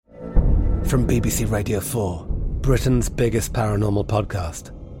From BBC Radio 4, Britain's biggest paranormal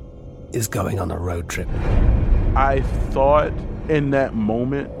podcast is going on a road trip. I thought in that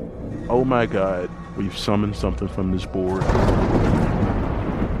moment, oh my God, we've summoned something from this board.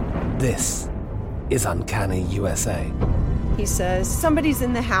 This is Uncanny USA. He says, somebody's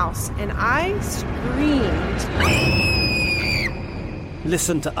in the house, and I screamed.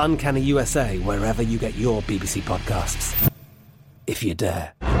 Listen to Uncanny USA wherever you get your BBC podcasts, if you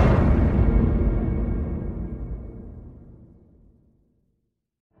dare.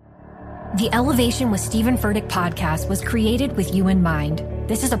 The Elevation with Stephen Furtick podcast was created with you in mind.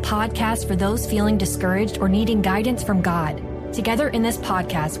 This is a podcast for those feeling discouraged or needing guidance from God. Together in this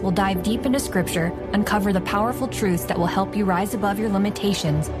podcast, we'll dive deep into Scripture, uncover the powerful truths that will help you rise above your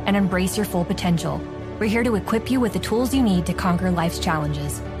limitations and embrace your full potential. We're here to equip you with the tools you need to conquer life's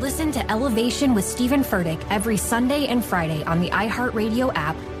challenges. Listen to Elevation with Stephen Furtick every Sunday and Friday on the iHeartRadio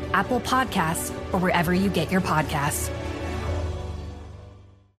app, Apple Podcasts, or wherever you get your podcasts.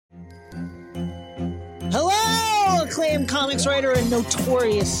 Hello, acclaimed comics writer and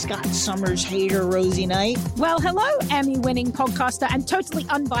notorious Scott Summers hater, Rosie Knight. Well, hello, Emmy-winning podcaster and totally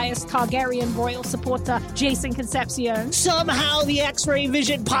unbiased Targaryen royal supporter, Jason Concepcion. Somehow the X-Ray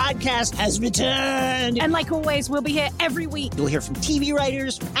Vision podcast has returned. And like always, we'll be here every week. You'll hear from TV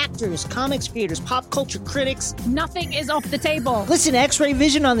writers, actors, comics creators, pop culture critics. Nothing is off the table. Listen to X-Ray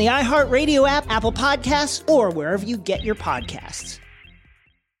Vision on the iHeartRadio app, Apple Podcasts, or wherever you get your podcasts.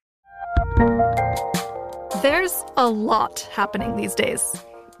 There's a lot happening these days,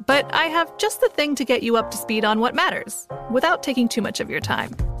 but I have just the thing to get you up to speed on what matters, without taking too much of your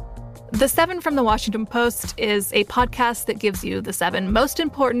time. The 7 from the Washington Post is a podcast that gives you the 7 most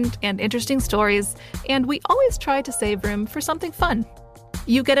important and interesting stories, and we always try to save room for something fun.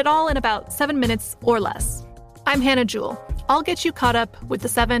 You get it all in about 7 minutes or less. I'm Hannah Jewell. I'll get you caught up with the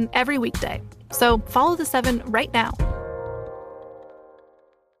 7 every weekday, so follow the 7 right now.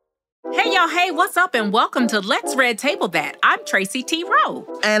 Hey, y'all. Hey, what's up? And welcome to Let's Red Table That. I'm Tracy T. Rowe.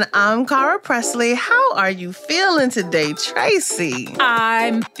 And I'm Cara Presley. How are you feeling today, Tracy?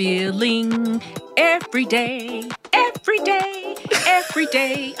 I'm feeling every day amazing.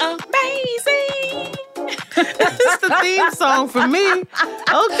 That's the theme song for me. Okay,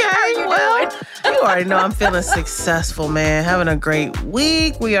 well, you already know I'm feeling successful, man. Having a great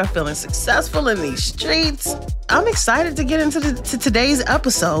week. We are feeling successful in these streets. I'm excited to get into today's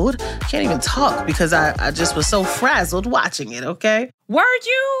episode. Can't even talk because I just was so frazzled watching it, okay? Were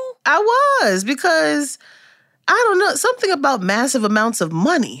you? I was, because I don't know, something about massive amounts of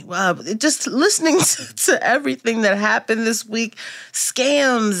money. Just listening to everything that happened this week,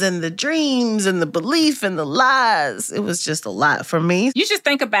 scams and the dreams and the belief and the lies, it was just a lot for me. You just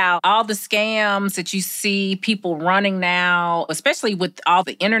think about all the scams that you see people running now, especially with all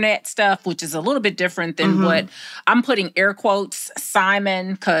the internet stuff, which is a little bit different than what I'm putting air quotes,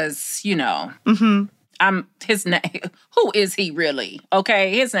 Simon, because, you know, his name. Who is he really?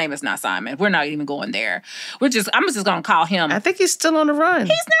 Okay, his name is not Simon. We're not even going there. I'm just gonna call him. I think he's still on the run.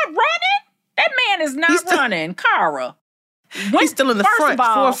 He's not running. That man is not running, Cara. He's still in the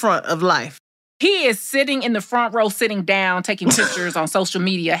forefront of life. He is sitting in the front row, sitting down, taking pictures on social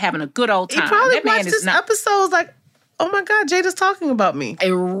media, having a good old time. He probably watched this episode like, oh my God, Jada's talking about me.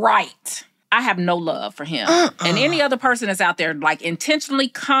 Right. I have no love for him. And any other person that's out there like intentionally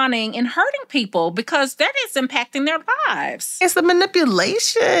conning and hurting people, because that is impacting their lives. It's the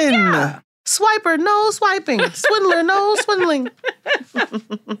manipulation. Yeah. Swiper, no swiping. Swindler, no swindling.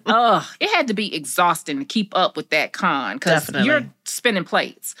 It had to be exhausting to keep up with that con because you're spinning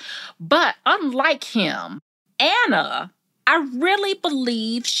plates. But unlike him, Anna, I really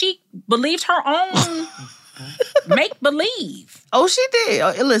believe she believed her own make-believe. Oh, she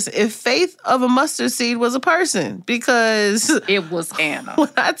did. Listen, if Faith of a Mustard Seed was a person, because it was Anna.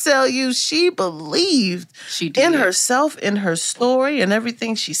 When I tell you, she believed in herself, in her story, and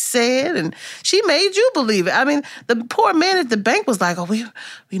everything she said, and she made you believe it. I mean, the poor man at the bank was like, oh, we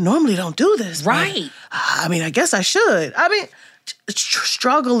normally don't do this. Right. I mean, I guess I should. I mean,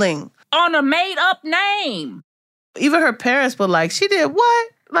 struggling. On a made-up name. Even her parents were like, she did what?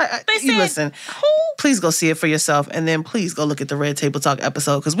 Like, they said, listen, please go see it for yourself, and then please go look at the Red Table Talk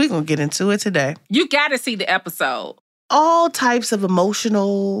episode, because we're going to get into it today. You got to see the episode. All types of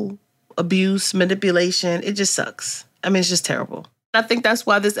emotional abuse, manipulation. It just sucks. I mean, it's just terrible. I think that's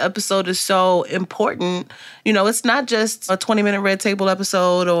why this episode is so important. You know, it's not just a 20-minute Red Table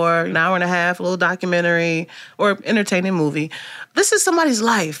episode or an hour and a half, a little documentary or entertaining movie. This is somebody's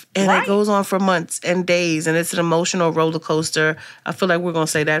life, and It goes on for months and days, and it's an emotional roller coaster. I feel like we're going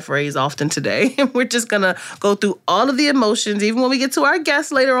to say that phrase often today. We're just going to go through all of the emotions, even when we get to our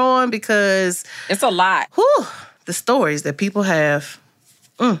guests later on, because it's a lot. The stories that people have.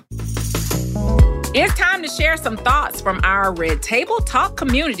 It's time to share some thoughts from our Red Table Talk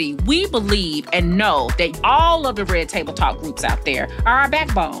community. We believe and know that all of the Red Table Talk groups out there are our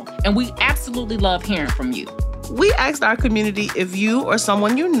backbone, and we absolutely love hearing from you. We asked our community if you or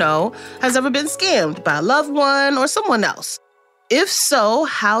someone you know has ever been scammed by a loved one or someone else. If so,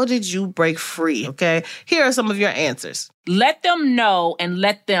 how did you break free? Okay, here are some of your answers. Let them know and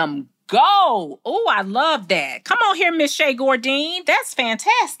let them go. Oh, I love that. Come on here, Miss Shay Gordine. That's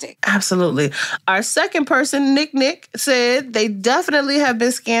fantastic. Absolutely. Our second person, Nick, said they definitely have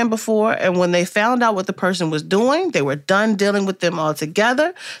been scammed before, and when they found out what the person was doing, they were done dealing with them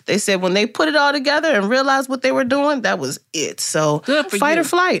altogether. They said when they put it all together and realized what they were doing, that was it. So good for fight you. or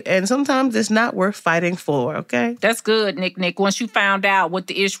flight, and sometimes it's not worth fighting for, okay? That's good, Nick. Once you found out what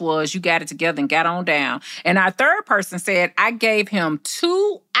the ish was, you got it together and got on down. And our third person said, I gave him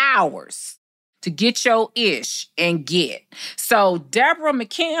 2 hours to get your ish and get. So, Deborah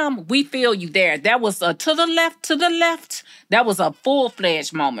McKim, we feel you there. That was a to the left. That was a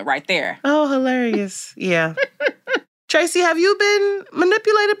full-fledged moment right there. Oh, hilarious. Yeah. Tracy, have you been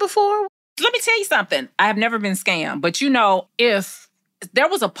manipulated before? Let me tell you something. I have never been scammed. But, you know, if there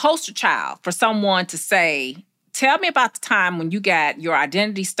was a poster child for someone to say, tell me about the time when you got your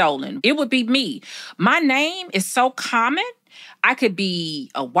identity stolen, it would be me. My name is so common. I could be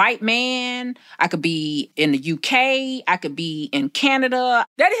a white man. I could be in the UK. I could be in Canada.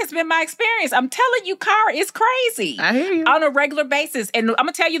 That has been my experience. I'm telling you, Cara, it's crazy. I hear you. On a regular basis. And I'm going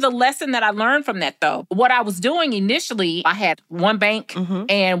to tell you the lesson that I learned from that, though. What I was doing initially, I had one bank.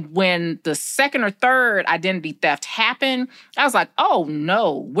 And when the second or third identity theft happened, I was like, oh,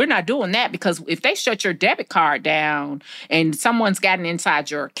 no, we're not doing that. Because if they shut your debit card down and someone's gotten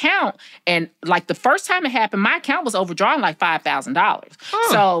inside your account, and like the first time it happened, my account was overdrawn like $5,000.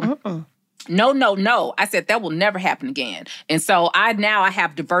 So, no. I said that will never happen again. And so I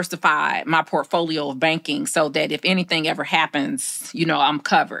have diversified my portfolio of banking so that if anything ever happens, you know, I'm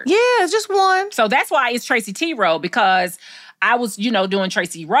covered. Yeah, it's just one. So that's why it's Tracy T. Rowe, because I was, doing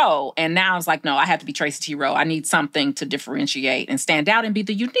Tracy Rowe. And now I was like, no, I have to be Tracy T. Rowe. I need something to differentiate and stand out and be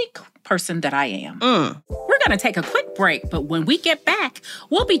the unique person that I am. We're going to take a quick break, but when we get back,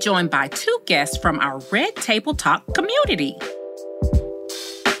 we'll be joined by 2 guests from our Red Table Talk community.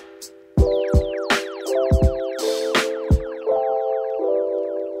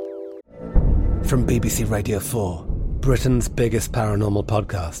 From BBC Radio 4, Britain's biggest paranormal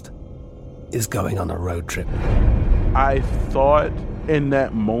podcast is going on a road trip. I thought in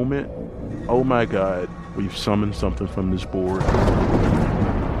that moment, oh my God, we've summoned something from this board.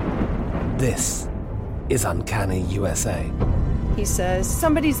 This is Uncanny USA. He says,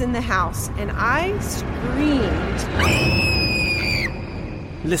 somebody's in the house, and I screamed.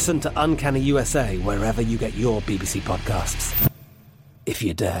 Listen to Uncanny USA wherever you get your BBC podcasts, if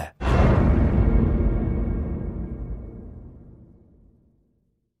you dare.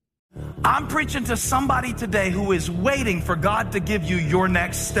 I'm preaching to somebody today who is waiting for God to give you your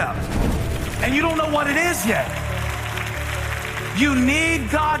next step. And you don't know what it is yet. You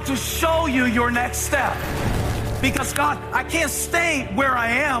need God to show you your next step. Because God, I can't stay where I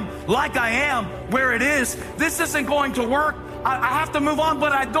am, like I am, where it is. This isn't going to work. I have to move on,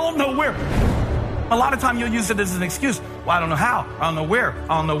 but I don't know where. A lot of time you'll use it as an excuse. Well, I don't know how. I don't know where.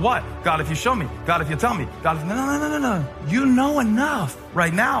 I don't know what. God, if you show me. God, if you tell me. God, if... No. You know enough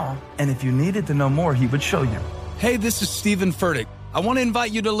right now. And if you needed to know more, he would show you. Hey, this is Stephen Furtick. I want to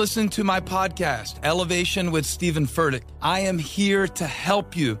invite you to listen to my podcast, Elevation with Stephen Furtick. I am here to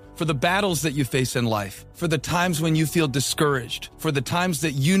help you for the battles that you face in life, for the times when you feel discouraged, for the times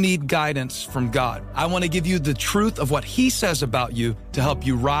that you need guidance from God. I want to give you the truth of what he says about you to help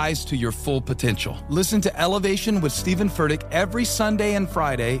you rise to your full potential. Listen to Elevation with Stephen Furtick every Sunday and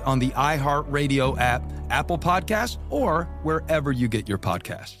Friday on the iHeartRadio app, Apple Podcasts, or wherever you get your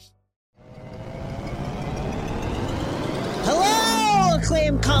podcasts. Hello, acclaimed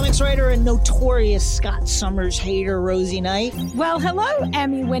I'm comics writer and notorious Scott Summers hater, Rosie Knight. Well, hello,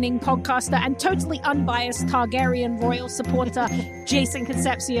 Emmy-winning podcaster and totally unbiased Targaryen royal supporter, Jason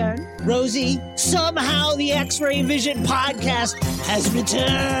Concepcion. Rosie, somehow the X-Ray Vision podcast has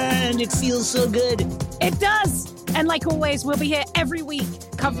returned. It feels so good. It does. And like always, we'll be here every week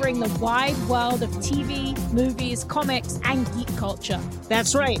covering the wide world of TV, movies, comics, and geek culture.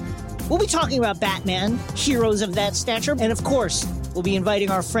 That's right. We'll be talking about Batman, heroes of that stature, and of course, we'll be inviting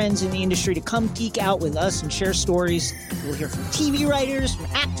our friends in the industry to come geek out with us and share stories. We'll hear from TV writers, from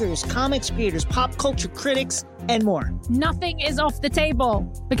actors, comics creators, pop culture critics, and more. Nothing is off the table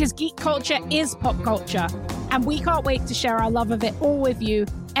because geek culture is pop culture, and we can't wait to share our love of it all with you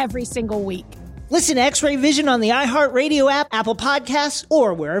every single week. Listen to X-Ray Vision on the iHeartRadio app, Apple Podcasts,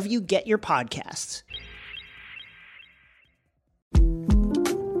 or wherever you get your podcasts.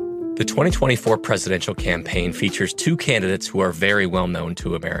 The 2024 presidential campaign features two candidates who are very well known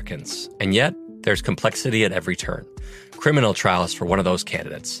to Americans. And yet, there's complexity at every turn. Criminal trials for one of those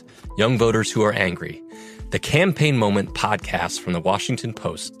candidates. Young voters who are angry. The Campaign Moment podcast from the Washington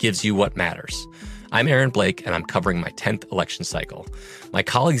Post gives you what matters. I'm Aaron Blake, and I'm covering my 10th election cycle. My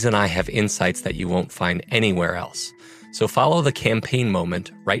colleagues and I have insights that you won't find anywhere else. So follow The Campaign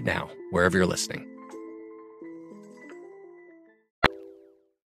Moment right now, wherever you're listening.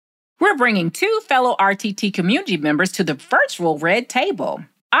 We're bringing two fellow RTT community members to the virtual Red Table.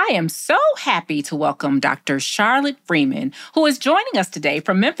 I am so happy to welcome Dr. Charlotte Freeman, who is joining us today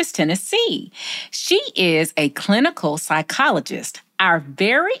from Memphis, Tennessee. She is a clinical psychologist, our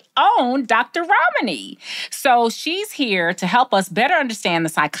very own Dr. Romani. So she's here to help us better understand the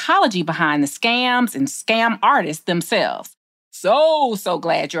psychology behind the scams and scam artists themselves. So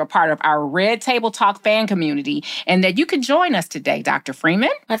glad you're a part of our Red Table Talk fan community and that you can join us today, Dr.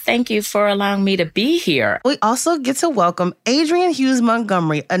 Freeman. Well, thank you for allowing me to be here. We also get to welcome Adrienne Hughes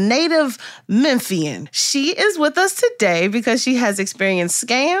Montgomery, a native Memphian. She is with us today because she has experienced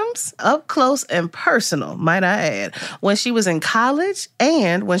scams up close and personal, might I add, when she was in college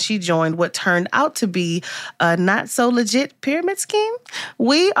and when she joined what turned out to be a not-so-legit pyramid scheme.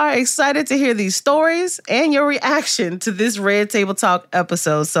 We are excited to hear these stories and your reaction to this Red Table Talk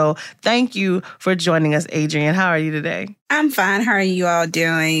episode. So thank you for joining us, Adrienne. How are you today? I'm fine. How are you all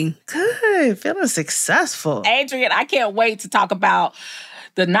doing? Good. Feeling successful. Adrienne, I can't wait to talk about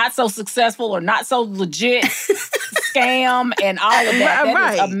the not so successful or not so legit scam and all of that.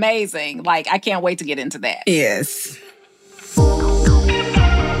 That is amazing. Like, I can't wait to get into that. Yes.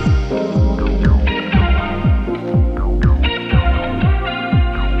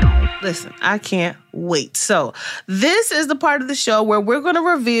 Listen, I can't wait. So this is the part of the show where we're going to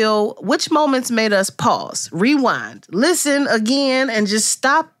reveal which moments made us pause, rewind, listen again, and just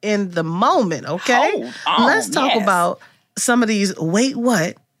stop in the moment, okay? Let's talk about some of these wait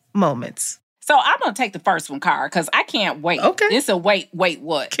what moments. So I'm going to take the first one, Cara, because I can't wait. Okay. It's a wait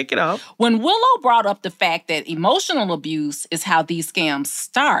what? Kick it off. When Willow brought up the fact that emotional abuse is how these scams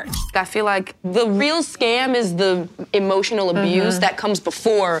start. I feel like the real scam is the emotional abuse that comes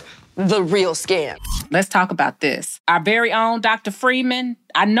before the real scam. Let's talk about this. Our very own Dr. Freeman,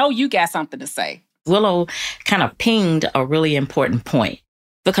 I know you got something to say. Willow kind of pinged a really important point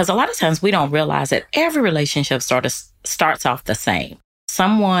because a lot of times we don't realize that every relationship starts off the same.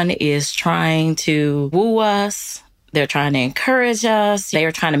 Someone is trying to woo us. They're trying to encourage us. They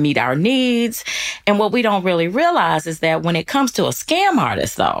are trying to meet our needs. And what we don't really realize is that when it comes to a scam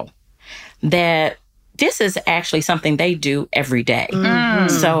artist, though, that this is actually something they do every day. Mm-hmm.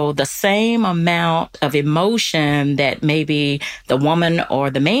 So the same amount of emotion that maybe the woman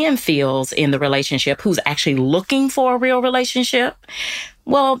or the man feels in the relationship who's actually looking for a real relationship,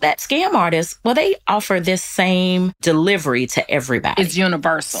 well, that scam artist, well, they offer this same delivery to everybody. It's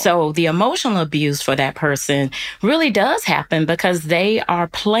universal. So the emotional abuse for that person really does happen because they are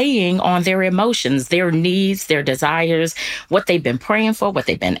playing on their emotions, their needs, their desires, what they've been praying for, what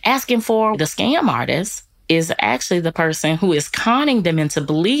they've been asking for. The scam artist is actually the person who is conning them into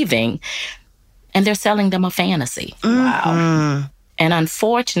believing, and they're selling them a fantasy. Wow. Mm-hmm. And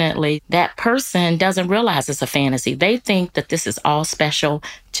unfortunately, that person doesn't realize it's a fantasy. They think that this is all special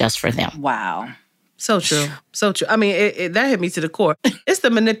just for them. Wow. So true. So true. I mean, that hit me to the core. It's the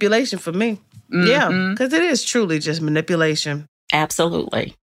manipulation for me. Mm-hmm. Yeah, because it is truly just manipulation.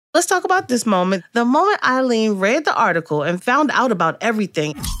 Absolutely. Let's talk about this moment. The moment Eileen read the article and found out about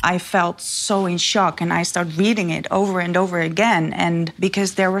everything. I felt so in shock and I started reading it over and over again. And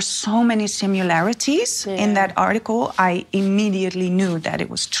because there were so many similarities in that article, I immediately knew that it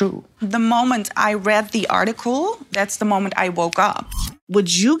was true. The moment I read the article, that's the moment I woke up.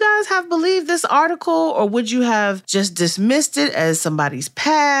 Would you guys have believed this article, or would you have just dismissed it as somebody's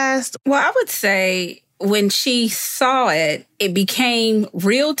past? Well, I would say when she saw it, it became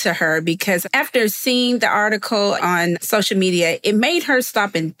real to her because after seeing the article on social media, it made her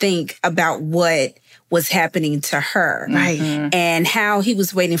stop and think about what was happening to her. Right. And how he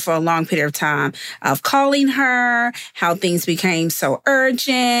was waiting for a long period of time of calling her, how things became so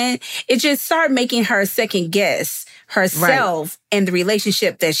urgent. It just started making her second guess herself and the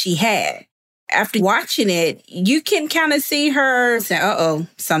relationship that she had. After watching it, you can kind of see her say, uh-oh,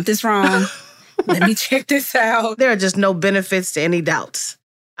 something's wrong. Let me check this out. There are just no benefits to any doubts.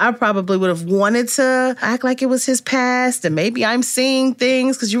 I probably would have wanted to act like it was his past and maybe I'm seeing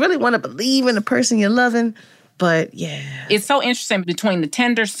things because you really want to believe in the person you're loving. But yeah. It's so interesting between the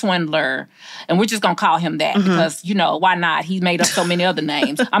Tinder swindler, and we're just going to call him that because, you know, why not? He made up so many other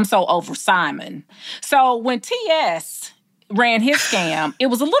names. I'm so over Simon. So when T.S. ran his scam, it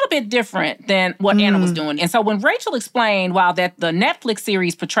was a little bit different than what Anna was doing. And so when Rachel explained, while that the Netflix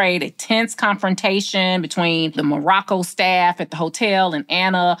series portrayed a tense confrontation between the Morocco staff at the hotel and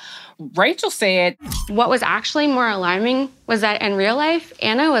Anna, Rachel said, what was actually more alarming was that in real life,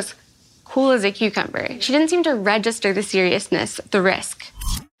 Anna was cool as a cucumber. She didn't seem to register the seriousness, the risk.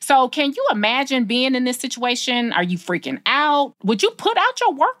 So can you imagine being in this situation? Are you freaking out? Would you put out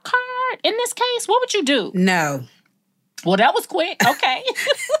your work card in this case? What would you do? No. Well, that was quick. Okay.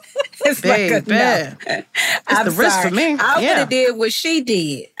 It's like a no. It's the risk for me. I would have did what she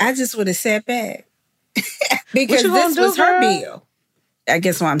did. I just would have sat back. Because this was her bill. I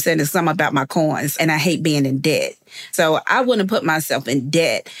guess what I'm saying is something about my coins, and I hate being in debt. So I wouldn't put myself in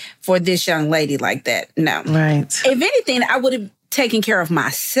debt for this young lady like that. No. Right. If anything, I would have taken care of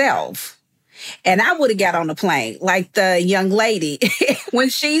myself. And I would have got on the plane like the young lady. When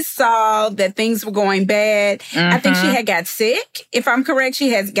she saw that things were going bad, I think she had got sick. If I'm correct,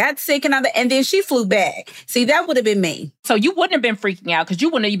 she has got sick and then she flew back. See, that would have been me. So you wouldn't have been freaking out because you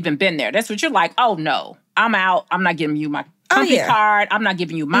wouldn't have even been there. That's what you're like, oh no, I'm out. I'm not giving you my company card. I'm not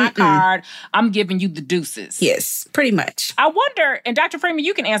giving you my card. I'm giving you the deuces. Yes, pretty much. I wonder, and Dr. Freeman,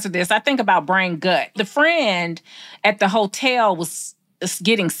 you can answer this. I think about brain gut. The friend at the hotel was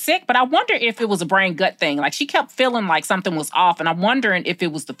getting sick, but I wonder if it was a brain gut thing. Like she kept feeling like something was off, and I'm wondering if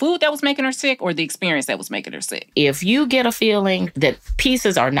it was the food that was making her sick or the experience that was making her sick. If you get a feeling that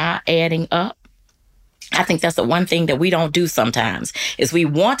pieces are not adding up, I think that's the one thing that we don't do sometimes is we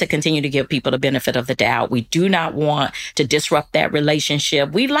want to continue to give people the benefit of the doubt. We do not want to disrupt that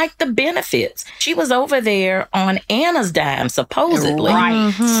relationship. We like the benefits. She was over there on Anna's dime, supposedly.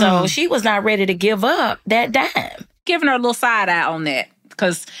 Right. So she was not ready to give up that dime. Giving her a little side eye on that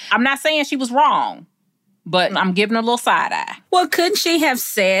because I'm not saying she was wrong, but I'm giving her a little side eye. Well, couldn't she have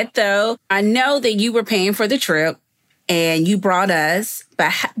said, though, I know that you were paying for the trip and you brought us,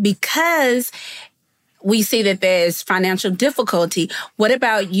 but because we see that there's financial difficulty, what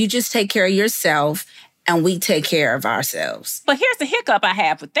about you just take care of yourself and we take care of ourselves? But here's the hiccup I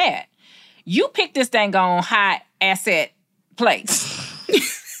have with that. You picked this dang on high asset place.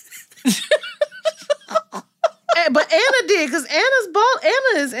 But Anna did, because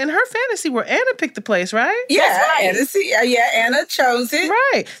Anna is in her fantasy where Anna picked the place, right? Yeah, That's right. Anna chose it.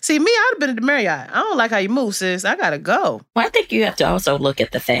 Right. See, me, I'd have been at the Marriott. I don't like how you move, sis. I gotta go. Well, I think you have to also look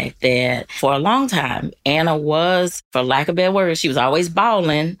at the fact that for a long time, Anna was, for lack of a better word, she was always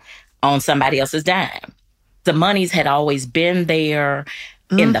balling on somebody else's dime. The monies had always been there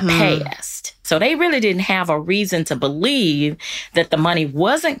in the past. So they really didn't have a reason to believe that the money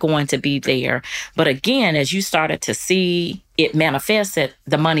wasn't going to be there. But again, as you started to see it manifest that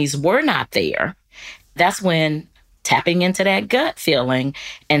the monies were not there, that's when tapping into that gut feeling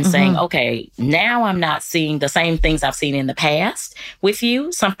and saying, okay, now I'm not seeing the same things I've seen in the past with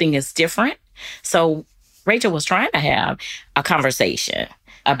you. Something is different. So Rachel was trying to have a conversation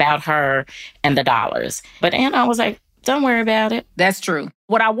about her and the dollars. But Anna was like, don't worry about it. That's true.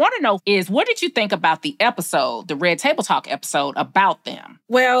 What I want to know is, what did you think about the episode, the Red Table Talk episode about them?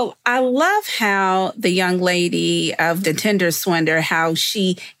 Well, I love how the young lady of the Tinder swindler, how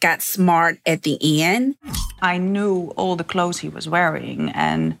she got smart at the end. I knew all the clothes he was wearing,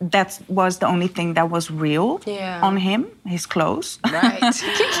 and that was the only thing that was real on him, his clothes. Right.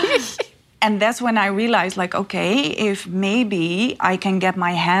 And that's when I realized, like, okay, if maybe I can get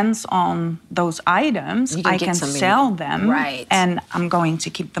my hands on those items, I can sell them. Right. And I'm going to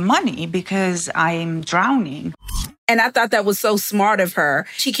keep the money because I'm drowning. And I thought that was so smart of her.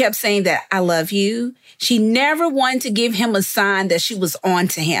 She kept saying that, I love you. She never wanted to give him a sign that she was on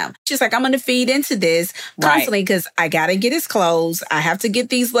to him. She's like, I'm going to feed into this constantly because I got to get his clothes. I have to get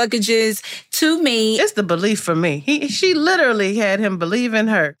these luggages to me. It's the belief for me. She literally had him believe in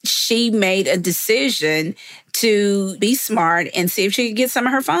her. She made a decision to be smart and see if she could get some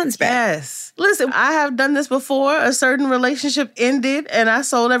of her funds back. Yes. Listen, I have done this before. A certain relationship ended and I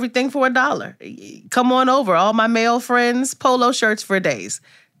sold everything for $1. Come on over. All my male friends, polo shirts for days.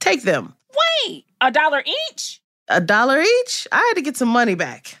 Take them. Wait, $1 each? $1 each? I had to get some money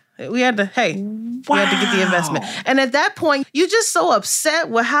back. We had to get the investment. And at that point, you're just so upset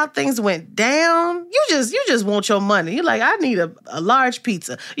with how things went down. You just want your money. You're like, I need a large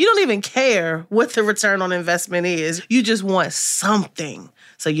pizza. You don't even care what the return on investment is. You just want something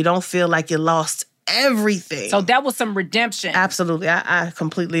so you don't feel like you lost everything. So that was some redemption. Absolutely. I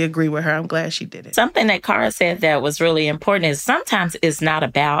completely agree with her. I'm glad she did it. Something that Cara said that was really important is sometimes it's not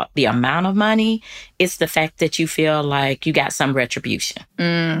about the amount of money. It's the fact that you feel like you got some retribution.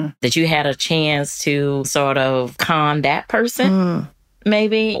 That you had a chance to sort of con that person,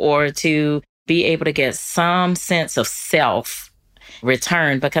 maybe, or to be able to get some sense of self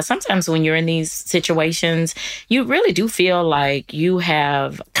return. Because sometimes when you're in these situations, you really do feel like you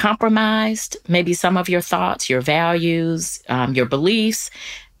have compromised maybe some of your thoughts, your values, your beliefs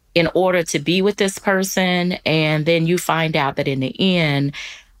in order to be with this person. And then you find out that in the end,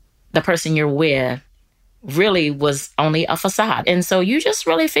 the person you're with really was only a facade. And so you just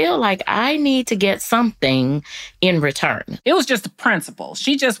really feel like I need to get something in return. It was just a principle.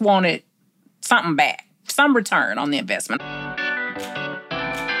 She just wanted something back, some return on the investment.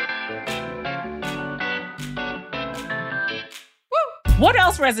 What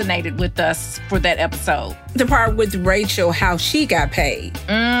else resonated with us for that episode? The part with Rachel, how she got paid.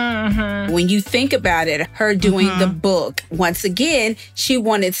 When you think about it, her doing the book, once again, she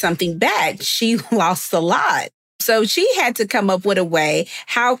wanted something back. She lost a lot. So she had to come up with a way,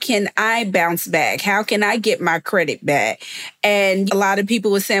 how can I bounce back? How can I get my credit back? And a lot of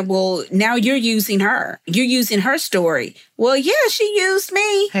people were saying, well, now you're using her. You're using her story. Well, yeah, she used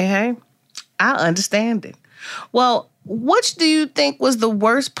me. Hey, I understand it. Well, which do you think was the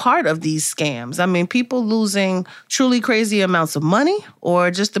worst part of these scams? I mean, people losing truly crazy amounts of money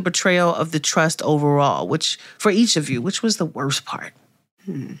or just the betrayal of the trust overall? Which, for each of you, which was the worst part?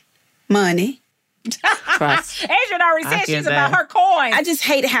 Money. Trust. Adrian already said she's about her coin. I just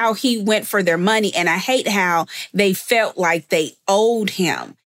hate how he went for their money, and I hate how they felt like they owed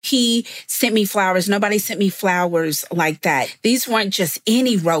him. He sent me flowers. Nobody sent me flowers like that. These weren't just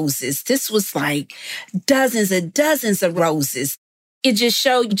any roses. This was like dozens and dozens of roses. It just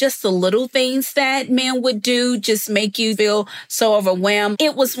showed just the little things that men would do just make you feel so overwhelmed.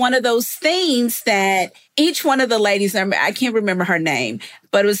 It was one of those things that each one of the ladies, I can't remember her name,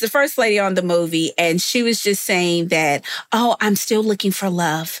 but it was the first lady on the movie, and she was just saying that, oh, I'm still looking for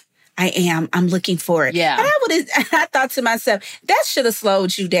love. I am. I'm looking for it. Yeah. And I thought to myself, that should have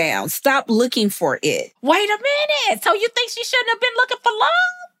slowed you down. Stop looking for it. Wait a minute. So you think she shouldn't have been looking for love?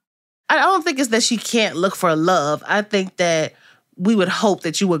 I don't think it's that she can't look for love. I think that we would hope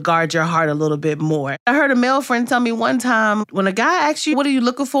that you would guard your heart a little bit more. I heard a male friend tell me one time, when a guy asks you, what are you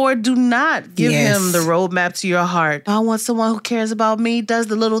looking for? Do not give him the roadmap to your heart. I want someone who cares about me, does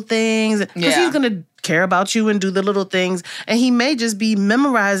the little things. Because he's going to care about you and do the little things. And he may just be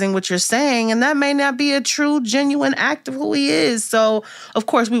memorizing what you're saying. And that may not be a true, genuine act of who he is. So, of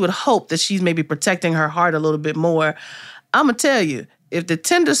course, we would hope that she's maybe protecting her heart a little bit more. I'm going to tell you, if the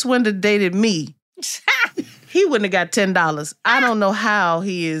Tinder swindler dated me, he wouldn't have got $10. I don't know how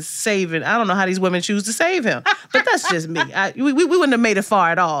he is saving. I don't know how these women choose to save him. But that's just me. We wouldn't have made it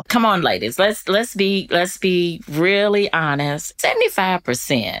far at all. Come on, ladies. Let's be really honest.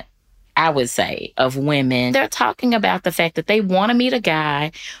 75%, I would say, of women, they're talking about the fact that they want to meet a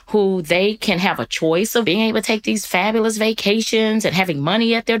guy who they can have a choice of being able to take these fabulous vacations and having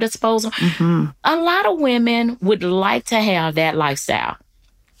money at their disposal. A lot of women would like to have that lifestyle.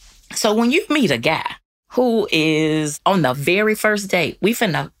 So when you meet a guy who is on the very first date, we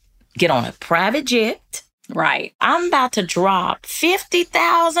finna get on a private jet. Right. I'm about to drop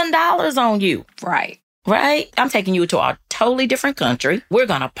 $50,000 on you. Right. Right? I'm taking you to a totally different country. We're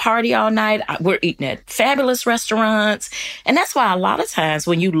going to party all night. We're eating at fabulous restaurants. And that's why a lot of times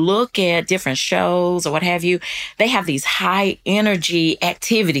when you look at different shows or what have you, they have these high energy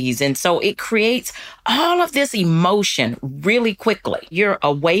activities. And so it creates all of this emotion really quickly. You're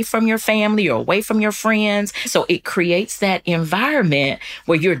away from your family, you're away from your friends. So it creates that environment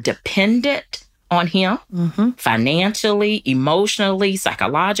where you're dependent on him, financially, emotionally,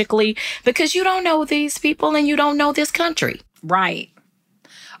 psychologically, because you don't know these people and you don't know this country. Right.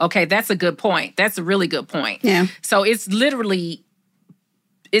 Okay, that's a good point. That's a really good point. Yeah. So it's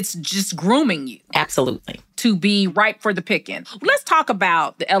just grooming you. Absolutely. To be ripe for the picking. Let's talk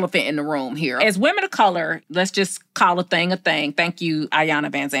about the elephant in the room here. As women of color, let's just call a thing a thing. Thank you,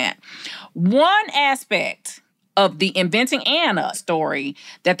 Ayanna Van Zant. One aspect of the Inventing Anna story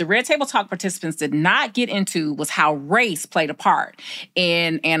that the Red Table Talk participants did not get into was how race played a part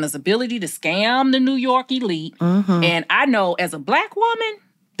in Anna's ability to scam the New York elite. And I know as a Black woman,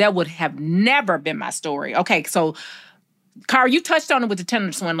 that would have never been my story. Okay, so Cara, you touched on it with the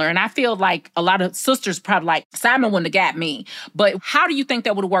Tinder Swindler, and I feel like a lot of sisters probably like, Simon wouldn't have got me. But how do you think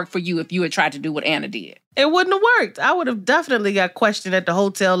that would have worked for you if you had tried to do what Anna did? It wouldn't have worked. I would have definitely got questioned at the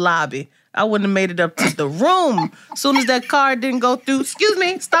hotel lobby. I wouldn't have made it up to the room. As soon as that car didn't go through, excuse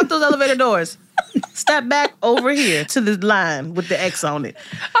me, stop those elevator doors. Step back over here to the line with the X on it.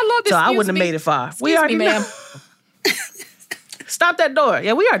 I love this. So I wouldn't have made it far. Excuse me, ma'am. Stop that door.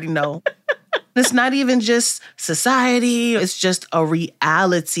 Yeah, we already know. It's not even just society. It's just a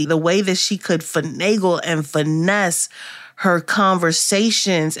reality. The way that she could finagle and finesse her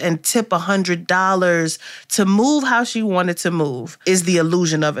conversations and tip $100 to move how she wanted to move is the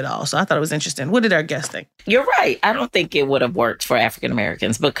illusion of it all. So I thought it was interesting. What did our guest think? You're right. I don't think it would have worked for African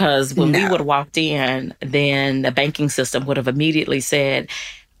Americans because when we would have walked in, then the banking system would have immediately said,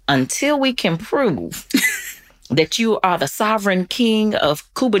 until we can prove that you are the sovereign king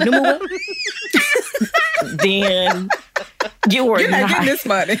of Kubanuma, then you're not getting this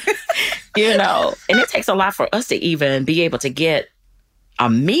money. You know, and it takes a lot for us to even be able to get a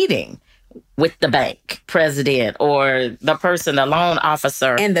meeting with the bank president or the person, the loan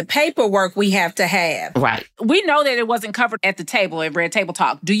officer. And the paperwork we have to have. Right. We know that it wasn't covered at the table at Red Table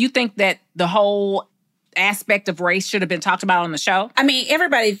Talk. Do you think that the whole aspect of race should have been talked about on the show? I mean,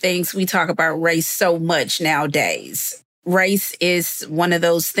 everybody thinks we talk about race so much nowadays. Race is one of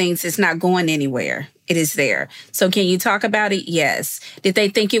those things that's not going anywhere. It is there. So can you talk about it? Yes. Did they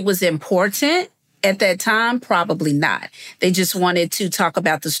think it was important at that time? Probably not. They just wanted to talk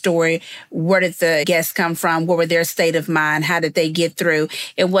about the story. Where did the guests come from? What were their state of mind? How did they get through?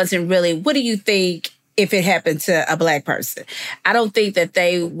 It wasn't really, what do you think if it happened to a Black person? I don't think that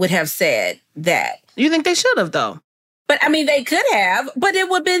they would have said that. You think they should have, though? But I mean, they could have, but it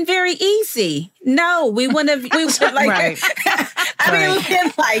would have been very easy. No, we wouldn't have. We would like. Right. I mean, it would have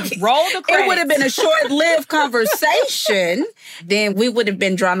been like roll the credits. It would have been a short-lived conversation. Then we would have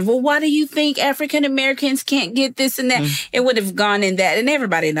been drawn. Well, why do you think African Americans can't get this and that? It would have gone in that, and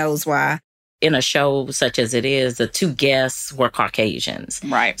everybody knows why. In a show such as it is, the two guests were Caucasians.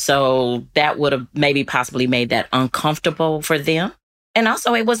 Right. So that would have maybe possibly made that uncomfortable for them. And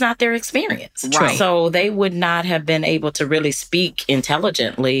also, it was not their experience. Right. So they would not have been able to really speak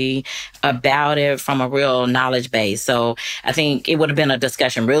intelligently about it from a real knowledge base. So I think it would have been a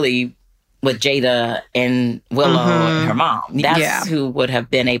discussion really with Jada and Willow and her mom. That's who would have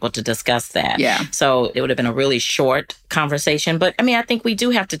been able to discuss that. Yeah. So it would have been a really short conversation. But I mean, I think we do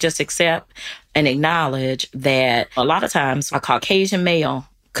have to just accept and acknowledge that a lot of times a Caucasian male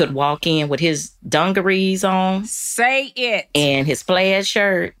could walk in with his dungarees on. Say it. And his plaid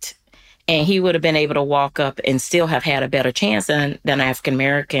shirt. And he would have been able to walk up and still have had a better chance than an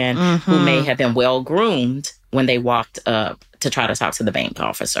African-American who may have been well-groomed when they walked up to try to talk to the bank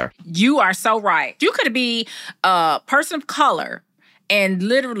officer. You are so right. You could be a person of color and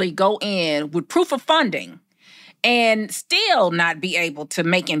literally go in with proof of funding and still not be able to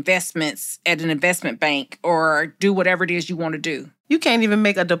make investments at an investment bank or do whatever it is you want to do. You can't even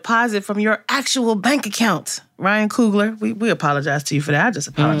make a deposit from your actual bank account. Ryan Coogler, we apologize to you for that. I just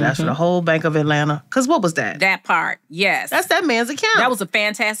apologize for the whole Bank of Atlanta. Because what was that? That part, yes. That's that man's account. That was a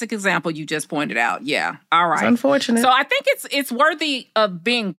fantastic example you just pointed out. Yeah, all right. It's unfortunate. So I think it's worthy of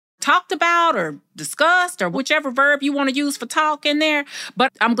being talked about or discussed or whichever verb you want to use for talk in there.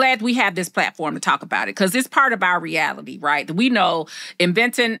 But I'm glad we have this platform to talk about it because it's part of our reality, right? We know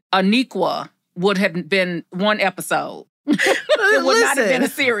Inventing Aniqua would have been one episode. It would not have been a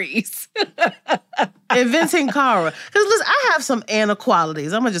series. Inventing Cara. Because listen, I have some Anna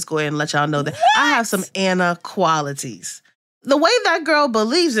qualities. I'm going to just go ahead and let y'all know that. What? I have some Anna qualities. The way that girl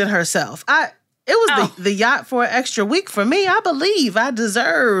believes in herself. It was the yacht for an extra week for me. I believe I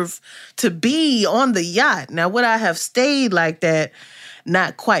deserve to be on the yacht. Now, would I have stayed like that?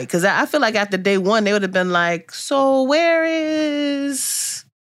 Not quite. Because I feel like after day one, they would have been like, so where is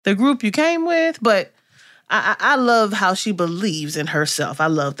the group you came with? But I love how she believes in herself. I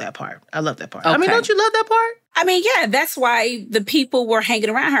love that part. Okay. I mean, don't you love that part? I mean, yeah, that's why the people were hanging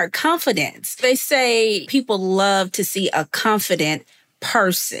around her. Confidence. They say people love to see a confident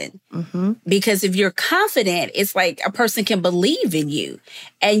person. Because if you're confident, it's like a person can believe in you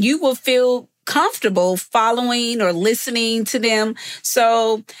and you will feel comfortable following or listening to them.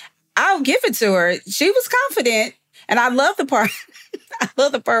 So I'll give it to her. She was confident. And I love the part. I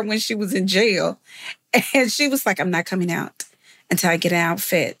love the part when she was in jail. And she was like, I'm not coming out until I get an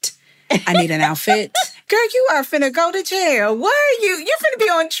outfit. I need an outfit. Girl, you are finna go to jail. Why are you? You're finna be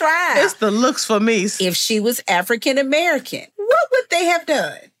on trial. It's the looks for me. If she was African American, what would they have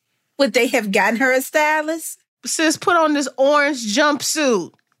done? Would they have gotten her a stylist? Sis, put on this orange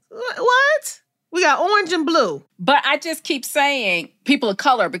jumpsuit. What? We got orange and blue. But I just keep saying people of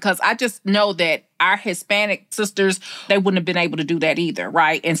color because I just know that our Hispanic sisters, they wouldn't have been able to do that either,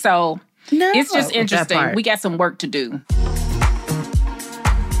 right? And so it's just interesting. We got some work to do.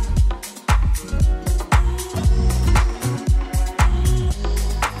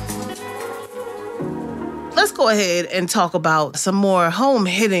 Let's go ahead and talk about some more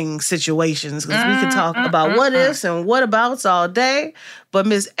home-hitting situations because we can talk about what ifs and what abouts all day. But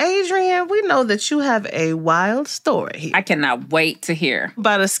Miss Adrienne, we know that you have a wild story here. I cannot wait to hear.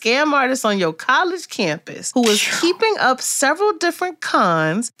 About a scam artist on your college campus who was keeping up several different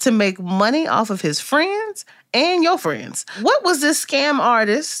cons to make money off of his friends and your friends. What was this scam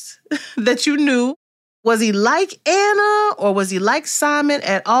artist that you knew? Was he like Anna or was he like Simon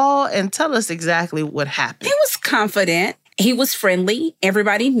at all? And tell us exactly what happened. He was confident. He was friendly.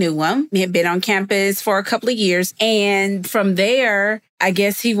 Everybody knew him. He had been on campus for a couple of years. And from there, I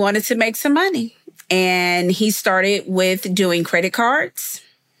guess he wanted to make some money. And he started with doing credit cards,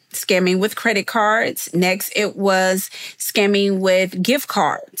 scamming with credit cards. Next, it was scamming with gift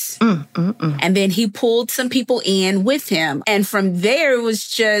cards. And then he pulled some people in with him. And from there, it was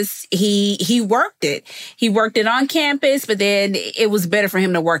just, he worked it. He worked it on campus, but then it was better for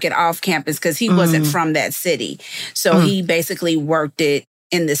him to work it off campus because he wasn't from that city. So he basically worked it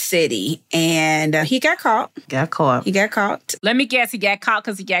in the city. And he got caught. He got caught. Let me guess, he got caught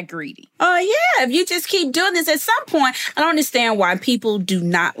because he got greedy. Oh, yeah. If you just keep doing this, at some point, I don't understand why people do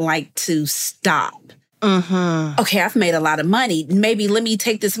not like to stop. Okay, I've made a lot of money. Maybe let me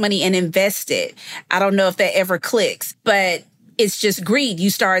take this money and invest it. I don't know if that ever clicks, but it's just greed.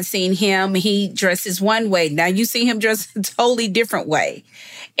 You start seeing him, he dresses one way. Now you see him dress a totally different way.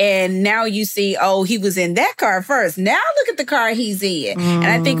 And now you see, oh, he was in that car first. Now look at the car he's in. And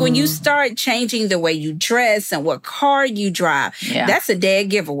I think when you start changing the way you dress and what car you drive, that's a dead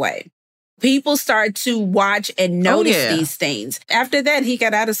giveaway. People start to watch and notice these things. After that, he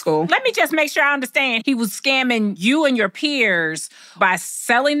got out of school. Let me just make sure I understand. He was scamming you and your peers by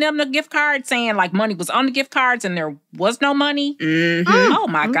selling them the gift cards, saying like money was on the gift cards and there was no money. Oh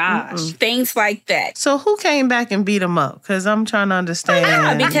my gosh. Things like that. So who came back and beat him up? Because I'm trying to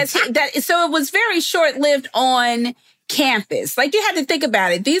understand. Because so it was very short-lived on campus. Like, you had to think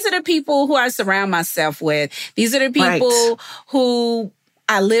about it. These are the people who I surround myself with. These are the people who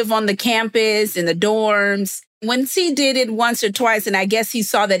I live on the campus, in the dorms. Once he did it once or twice, and I guess he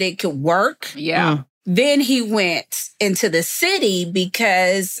saw that it could work. Then he went into the city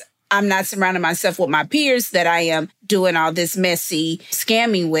because I'm not surrounding myself with my peers that I am doing all this messy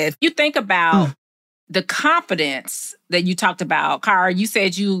scamming with. You think about the confidence that you talked about, Cara. You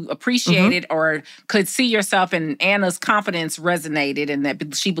said you appreciated or could see yourself, and Anna's confidence resonated and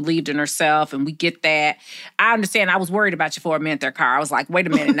that she believed in herself, and we get that. I understand. I was worried about you for a minute there, Cara. I was like, wait a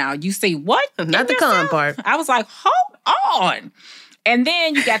minute now. You see what? Not the con part. I was like, hold on. And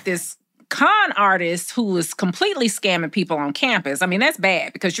then you got this con artist who is completely scamming people on campus. I mean, that's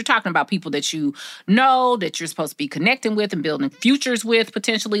bad because you're talking about people that you know, that you're supposed to be connecting with and building futures with,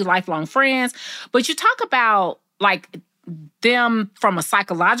 potentially lifelong friends. But you talk about like them from a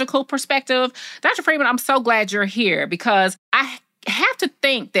psychological perspective. Dr. Freeman, I'm so glad you're here because I have to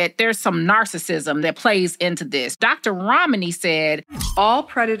think that there's some narcissism that plays into this. Dr. Romney said, all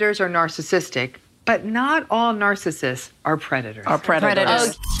predators are narcissistic, but not all narcissists are predators.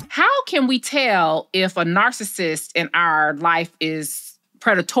 How can we tell if a narcissist in our life is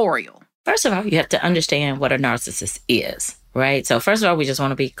predatorial? First of all, you have to understand what a narcissist is, right? So first of all, we just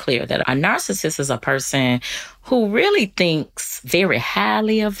want to be clear that a narcissist is a person who really thinks very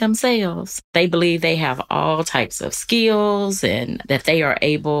highly of themselves. They believe they have all types of skills and that they are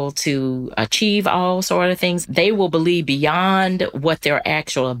able to achieve all sort of things. They will believe beyond what their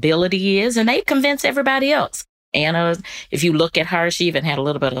actual ability is, and they convince everybody else. Anna, if you look at her, she even had a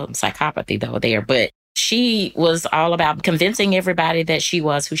little bit of psychopathy though there, but she was all about convincing everybody that she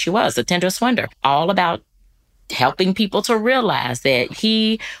was who she was, a Tinder swindler, all about helping people to realize that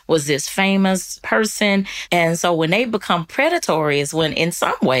he was this famous person. And so when they become predatory is when, in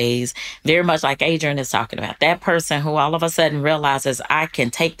some ways, very much like Adrian is talking about, that person who all of a sudden realizes I can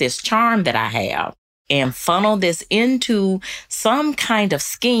take this charm that I have and funnel this into some kind of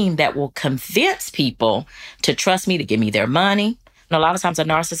scheme that will convince people to trust me, to give me their money. And a lot of times a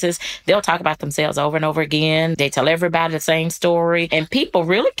narcissist, they'll talk about themselves over and over again. They tell everybody the same story. And people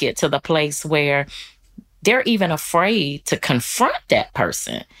really get to the place where they're even afraid to confront that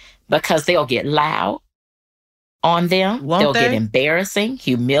person because they'll get loud on them. They'll get embarrassing,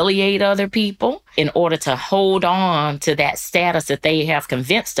 humiliate other people in order to hold on to that status that they have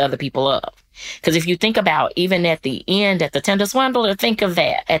convinced other people of. Because if you think about even at the end, at the Tinder Swindler, think of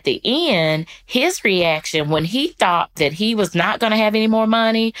that. At the end, his reaction when he thought that he was not going to have any more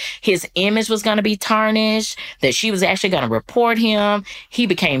money, his image was going to be tarnished, that she was actually going to report him, he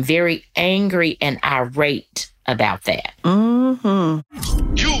became very angry and irate about that.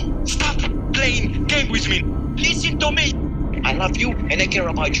 You stop playing game with me. Listen to me. I love you and I care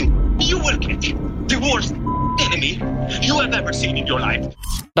about you. You will get the worst enemy you have ever seen in your life.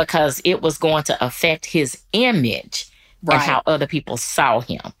 Because it was going to affect his image and how other people saw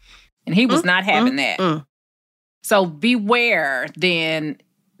him. And he was not having that. So beware then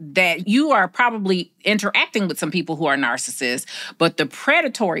that you are probably interacting with some people who are narcissists, but the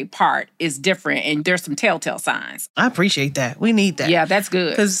predatory part is different and there's some telltale signs. I appreciate that. We need that. Yeah, that's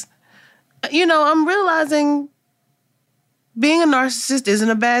good. Because, I'm realizing being a narcissist isn't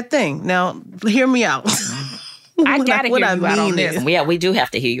a bad thing. Now, hear me out. I gotta hear you out on this. is- Yeah, we do have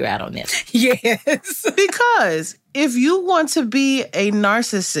to hear you out on this. Yes. Because if you want to be a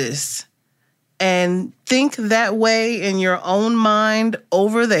narcissist and think that way in your own mind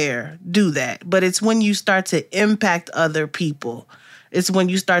over there, do that. But it's when you start to impact other people. It's when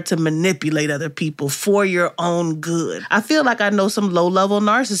you start to manipulate other people for your own good. I feel like I know some low-level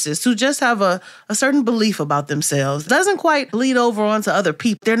narcissists who just have a certain belief about themselves. Doesn't quite bleed over onto other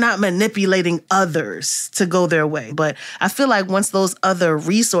people. They're not manipulating others to go their way. But I feel like once those other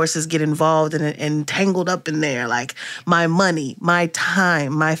resources get involved and tangled up in there, like my money, my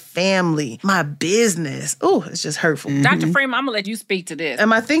time, my family, my business, it's just hurtful. Dr. Freeman, I'm going to let you speak to this.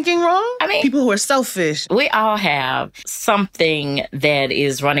 Am I thinking wrong? I mean, people who are selfish. We all have something that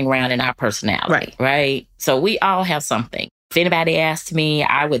is running around in our personality, right? So we all have something. If anybody asked me,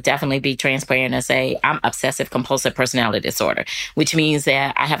 I would definitely be transparent and say I'm obsessive compulsive personality disorder, which means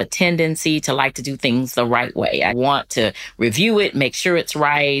that I have a tendency to like to do things the right way. I want to review it, make sure it's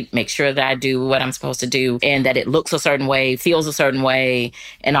right, make sure that I do what I'm supposed to do and that it looks a certain way, feels a certain way,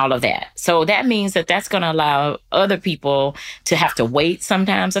 and all of that. So that means that that's going to allow other people to have to wait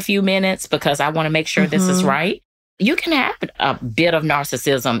sometimes a few minutes because I want to make sure this is right. You can have a bit of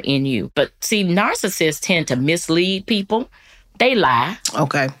narcissism in you. But see, narcissists tend to mislead people. They lie.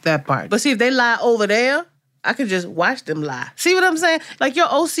 Okay, that part. But see, if they lie over there, I could just watch them lie. See what I'm saying? Like your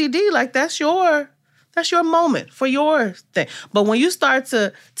OCD, like that's your moment for your thing. But when you start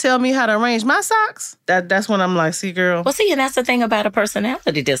to tell me how to arrange my socks, that's when I'm like, see, girl. Well, see, and that's the thing about a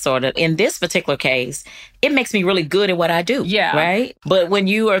personality disorder. In this particular case, it makes me really good at what I do. Yeah. Right? But when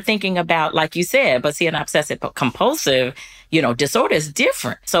you are thinking about, like you said, but see, an obsessive compulsive, disorder is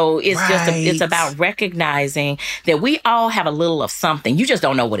different. So it's it's about recognizing that we all have a little of something. You just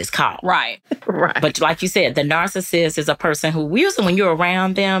don't know what it's called. Right. But like you said, the narcissist is a person who usually when you're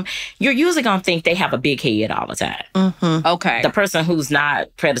around them, you're usually going to think they have a big head all the time. Okay. The person who's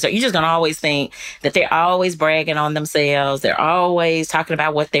not predatory, you're just going to always think that they're always bragging on themselves. They're always talking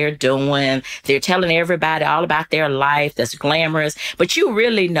about what they're doing. They're telling everybody all about their life that's glamorous. But you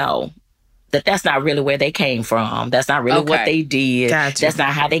really know that that's not really where they came from. That's not really what they did. Gotcha. That's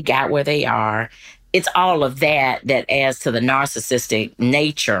not how they got where they are. It's all of that adds to the narcissistic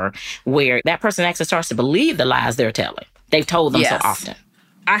nature where that person actually starts to believe the lies they're telling. They've told them so often.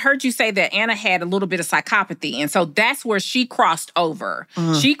 I heard you say that Anna had a little bit of psychopathy, and so that's where she crossed over.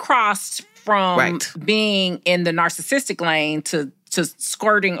 She crossed from being in the narcissistic lane to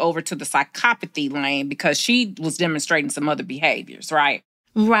skirting over to the psychopathy lane because she was demonstrating some other behaviors, right?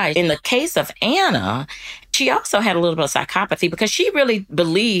 Right. In the case of Anna, she also had a little bit of psychopathy because she really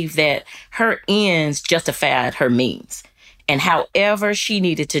believed that her ends justified her means. And however she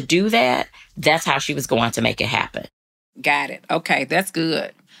needed to do that, that's how she was going to make it happen. Got it. Okay, that's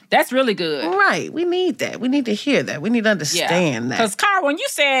good. That's really good. Right. We need that. We need to hear that. We need to understand that. Because, Cara, when you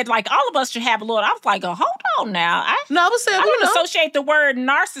said, like, all of us should have a little, I was like, oh, hold on now. I was saying, I don't associate the word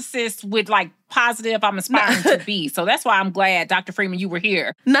narcissist with, like, positive I'm aspiring to be. So that's why I'm glad, Dr. Freeman, you were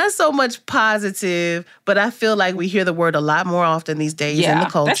here. Not so much positive, but I feel like we hear the word a lot more often these days in the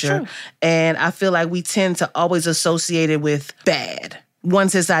culture. That's true. And I feel like we tend to always associate it with bad.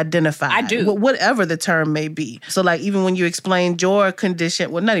 Once it's identified. I do. Whatever the term may be. So like even when you explained your condition,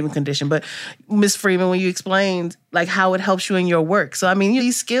 well, not even condition, but Ms. Freeman, when you explained like how it helps you in your work. So I mean,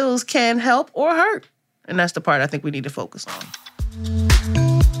 these skills can help or hurt. And that's the part I think we need to focus on.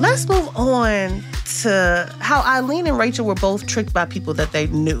 Let's move on to how Eileen and Rachel were both tricked by people that they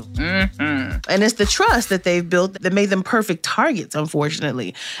knew. Mm-hmm. And it's the trust that they've built that made them perfect targets,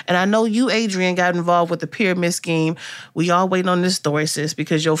 unfortunately. And I know you, Adrian, got involved with the pyramid scheme. We all waiting on this story, sis,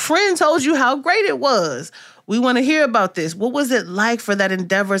 because your friend told you how great it was. We want to hear about this. What was it like for that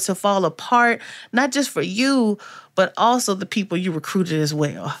endeavor to fall apart? Not just for you, but also the people you recruited as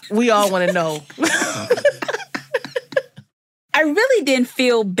well. We all want to know. I really didn't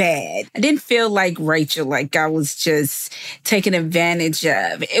feel bad. I didn't feel like Rachel, like I was just taken advantage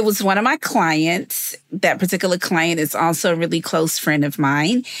of. It was one of my clients. That particular client is also a really close friend of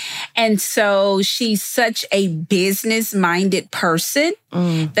mine. And so she's such a business-minded person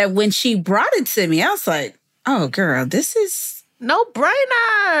that when she brought it to me, I was like, oh, girl, this is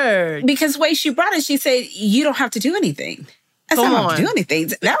no-brainer. Because the way she brought it, she said, you don't have to do anything. I said, I don't have to do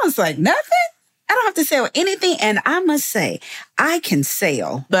anything. That was like, nothing? I don't have to sell anything. And I must say, I can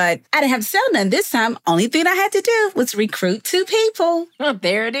sell. But I didn't have to sell nothing this time. Only thing I had to do was recruit 2 people. Well,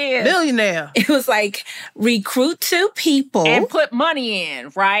 there it is. Millionaire. It was like recruit 2 people. And put money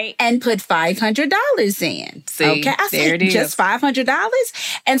in, right? And put $500 in. See, okay, I there said it is. just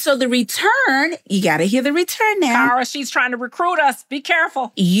 $500. And so the return, you got to hear the return now. Cara, she's trying to recruit us. Be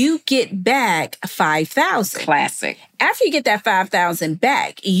careful. You get back $5,000. Classic. After you get that $5,000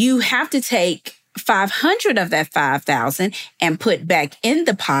 back, you have to take $500 of that $5,000 and put back in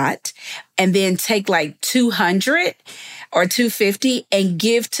the pot, and then take like $200 or $250 and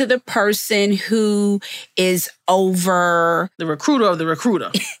give to the person who is over the recruiter of the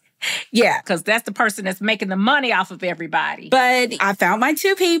recruiter. Yeah. Because that's the person that's making the money off of everybody. But I found my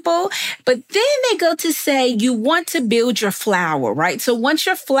 2 people. But then they go to say you want to build your flower, right? So once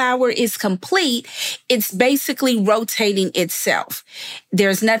your flower is complete, it's basically rotating itself.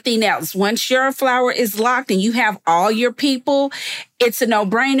 There's nothing else. Once your flower is locked and you have all your people, it's a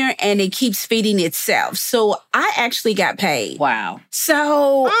no-brainer and it keeps feeding itself. So I actually got paid. Wow.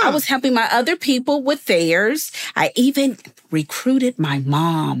 So I was helping my other people with theirs. I even recruited my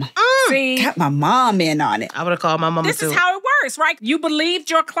mom. See? Got my mom in on it. I would have called my mama This is how it works, right? You believed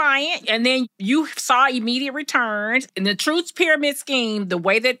your client and then you saw immediate returns. In the Truth Pyramid scheme, the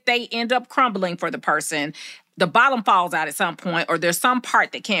way that they end up crumbling for the person, the bottom falls out at some point or there's some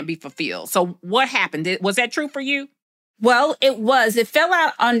part that can't be fulfilled. So what happened? Was that true for you? Well, it was. It fell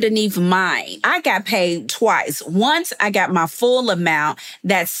out underneath mine. I got paid twice. Once I got my full amount.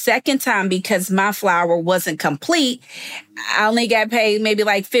 That second time, because my flower wasn't complete, I only got paid maybe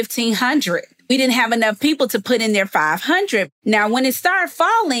like $1,500. We didn't have enough people to put in their $500. Now, when it started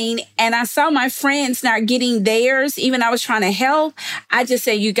falling and I saw my friends start getting theirs, even I was trying to help, I just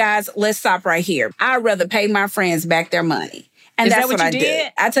said, you guys, let's stop right here. I'd rather pay my friends back their money. And Is that's that what I you did.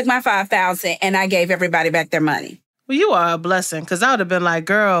 did? I took my $5,000 and I gave everybody back their money. Well, you are a blessing, because I would have been like,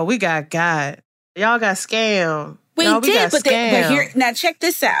 girl, we got God. Y'all got scammed. We did, but here, now check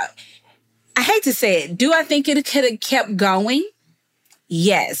this out. I hate to say it. Do I think it could have kept going?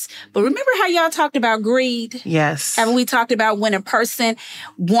 Yes. But remember how y'all talked about greed? Yes. Haven't we talked about when a person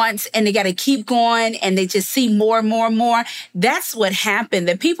wants and they got to keep going and they just see more and more and more? That's what happened.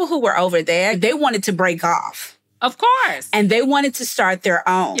 The people who were over there, they wanted to break off. Of course. And they wanted to start their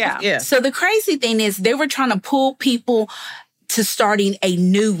own. Yeah. So the crazy thing is they were trying to pull people to starting a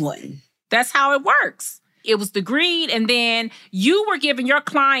new one. That's how it works. It was the greed, and then you were giving your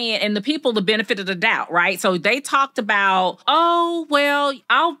client and the people the benefit of the doubt, right? So they talked about, oh, well,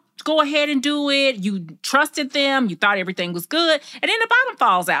 I'll go ahead and do it. You trusted them. You thought everything was good. And then the bottom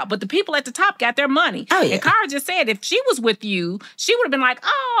falls out. But the people at the top got their money. Oh, yeah. And Cara just said if she was with you, she would have been like,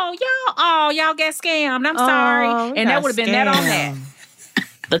 y'all got scammed. I'm sorry. And that would have been that on that.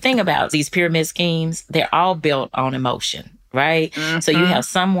 The thing about these pyramid schemes, they're all built on emotion. Right? Mm-hmm. So you have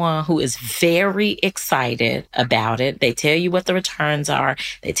someone who is very excited about it. They tell you what the returns are.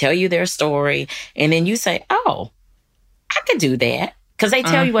 They tell you their story. And then you say, oh, I could do that. Because they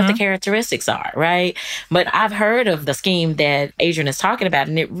tell you what the characteristics are, right? But I've heard of the scheme that Adrian is talking about,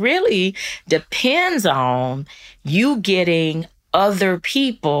 and it really depends on you getting other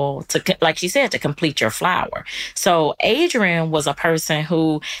people to, like she said, to complete your flower. So Adrian was a person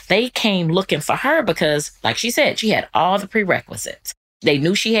who they came looking for her because, like she said, she had all the prerequisites. They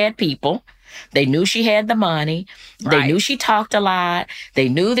knew she had people. They knew she had the money. They knew she talked a lot. They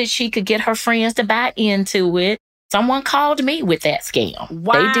knew that she could get her friends to buy into it. Someone called me with that scam.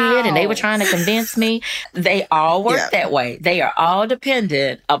 Wow. They did, and they were trying to convince me. They all work that way. They are all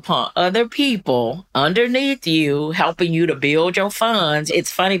dependent upon other people underneath you, helping you to build your funds.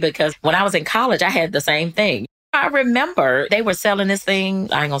 It's funny because when I was in college, I had the same thing. I remember they were selling this thing.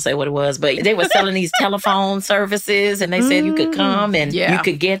 I ain't gonna say what it was, but they were selling these telephone services, and they said you could come and you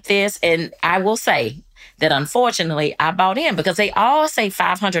could get this. And I will say that unfortunately I bought in because they all say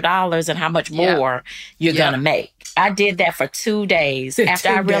 $500 and how much more you're gonna make. I did that for 2 days after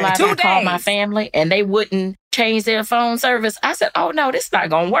I realized I called my family and they wouldn't change their phone service. I said, oh no, this is not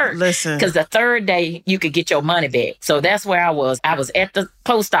gonna work. Listen. Because the third day you could get your money back. So that's where I was. I was at the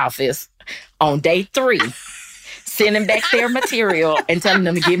post office on day 3. Sending back their material and telling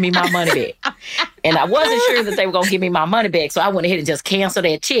them to give me my money back. And I wasn't sure that they were going to give me my money back, so I went ahead and just canceled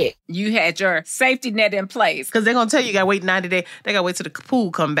that check. You had your safety net in place. Because they're going to tell you got to wait 90 days. They got to wait till the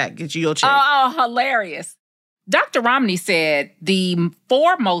pool come back, get you your check. Oh, hilarious. Dr. Romney said the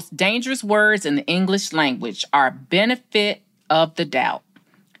 4 most dangerous words in the English language are benefit of the doubt.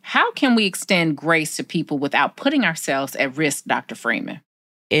 How can we extend grace to people without putting ourselves at risk, Dr. Freeman?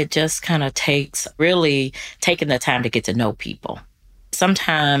 It just kind of takes really taking the time to get to know people.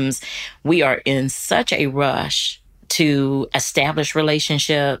 Sometimes we are in such a rush to establish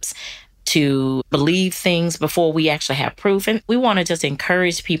relationships, to believe things before we actually have proof. And we want to just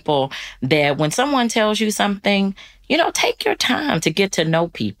encourage people that when someone tells you something, take your time to get to know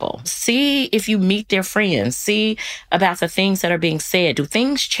people. See if you meet their friends. See about the things that are being said. Do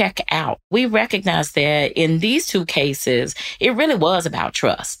things check out? We recognize that in these 2 cases, it really was about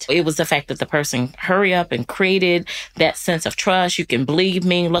trust. It was the fact that the person hurried up and created that sense of trust. You can believe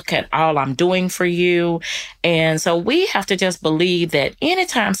me. Look at all I'm doing for you. And so we have to just believe that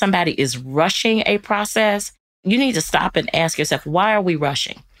anytime somebody is rushing a process, you need to stop and ask yourself, why are we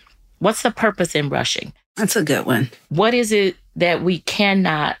rushing? What's the purpose in rushing? That's a good one. What is it that we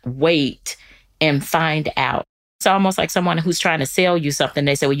cannot wait and find out? It's almost like someone who's trying to sell you something.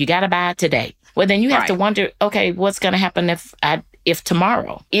 They say, well, you got to buy it today. Well, then you have to wonder, okay, what's going to happen if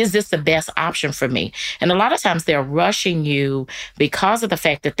tomorrow? Is this the best option for me? And a lot of times they're rushing you because of the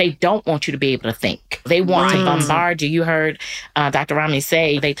fact that they don't want you to be able to think. They want to bombard you. You heard Dr. Romney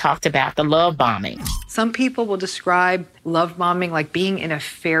say they talked about the love bombing. Some people will describe love bombing like being in a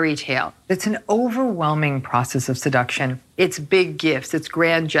fairy tale. It's an overwhelming process of seduction. It's big gifts, it's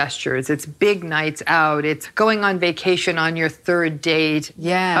grand gestures, it's big nights out, it's going on vacation on your 3rd date.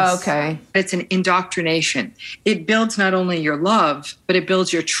 Yes. Okay. It's an indoctrination. It builds not only your love, but it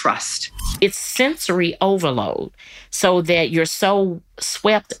builds your trust. It's sensory overload so that you're so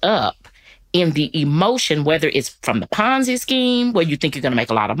swept up in the emotion, whether it's from the Ponzi scheme, where you think you're going to make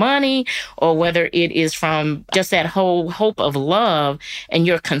a lot of money, or whether it is from just that whole hope of love, and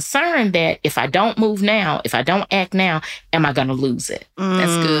you're concerned that if I don't move now, if I don't act now, am I going to lose it?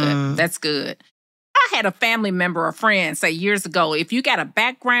 That's good. That's good. I had a family member or friend say years ago, if you got a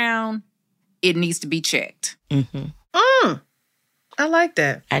background, it needs to be checked. I like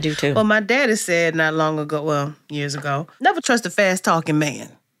that. I do too. Well, my daddy said not long ago, years ago, never trust a fast-talking man.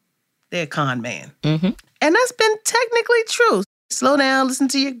 They're a con man. And that's been technically true. Slow down, listen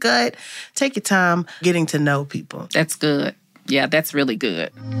to your gut, take your time getting to know people. That's good. Yeah, that's really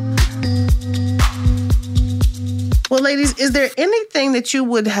good. Well, ladies, is there anything that you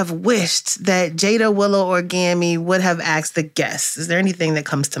would have wished that Jada, Willow, or Gammy would have asked the guests? Is there anything that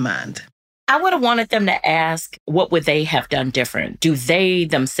comes to mind? I would have wanted them to ask, what would they have done different? Do they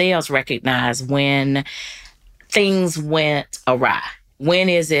themselves recognize when things went awry? When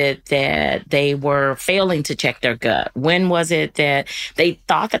is it that they were failing to check their gut? When was it that they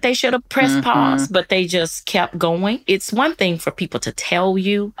thought that they should have pressed pause, but they just kept going? It's one thing for people to tell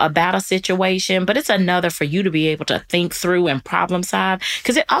you about a situation, but it's another for you to be able to think through and problem solve,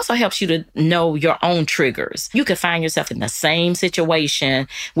 because it also helps you to know your own triggers. You could find yourself in the same situation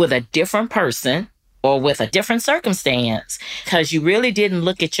with a different person or with a different circumstance because you really didn't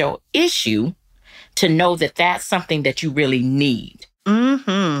look at your issue to know that that's something that you really need.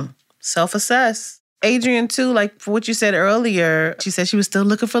 Self-assess. Adrian, too, like for what you said earlier, she said she was still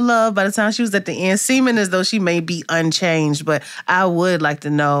looking for love by the time she was at the end, seeming as though she may be unchanged. But I would like to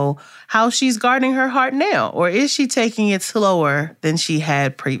know how she's guarding her heart now, or is she taking it slower than she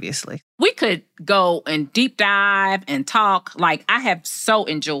had previously? We could go and deep dive and talk. Like, I have so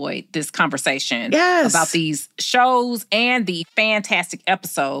enjoyed this conversation about these shows and the fantastic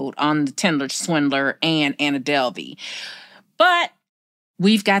episode on the Tinder, Swindler, and Anna Delvey. But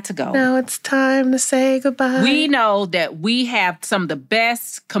we've got to go. Now it's time to say goodbye. We know that we have some of the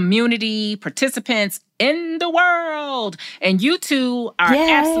best community participants in the world. And you two are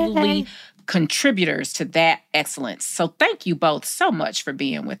absolutely contributors to that excellence. So thank you both so much for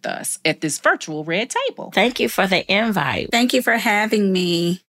being with us at this virtual red table. Thank you for the invite. Thank you for having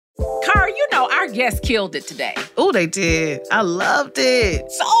me. Cara, you know our guests killed it today. Oh, they did. I loved it.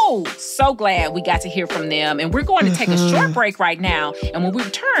 So glad we got to hear from them. And we're going to take a short break right now. And when we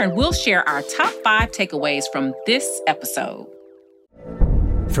return, we'll share our top 5 takeaways from this episode.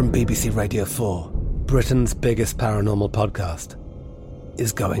 From BBC Radio 4, Britain's biggest paranormal podcast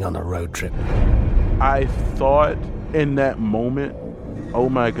is going on a road trip. I thought in that moment, oh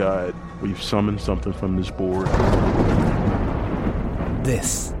my God, we've summoned something from this board.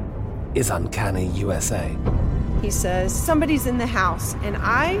 This is Uncanny USA. He says, somebody's in the house, and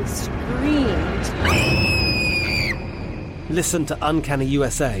I screamed. Listen to Uncanny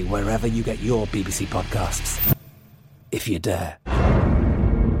USA wherever you get your BBC podcasts, if you dare.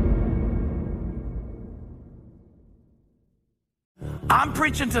 I'm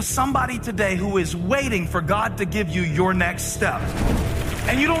preaching to somebody today who is waiting for God to give you your next step.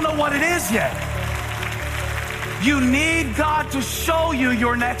 And you don't know what it is yet. You need God to show you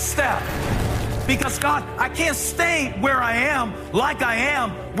your next step. Because God, I can't stay where I am, like I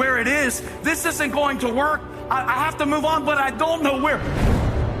am, where it is. This isn't going to work. I have to move on, but I don't know where.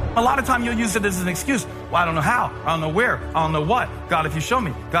 A lot of time you'll use it as an excuse. Well, I don't know how. I don't know where. I don't know what. God, if you show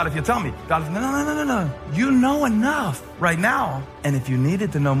me. God, if you tell me. God, if... No. You know enough right now. And if you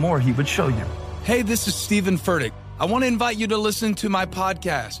needed to know more, he would show you. Hey, this is Stephen Furtick. I want to invite you to listen to my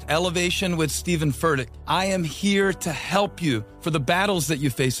podcast, Elevation with Stephen Furtick. I am here to help you for the battles that you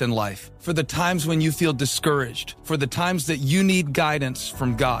face in life, for the times when you feel discouraged, for the times that you need guidance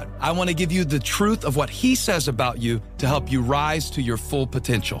from God. I want to give you the truth of what he says about you to help you rise to your full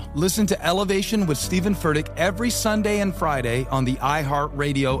potential. Listen to Elevation with Stephen Furtick every Sunday and Friday on the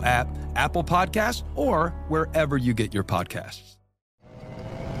iHeartRadio app, Apple Podcasts, or wherever you get your podcasts.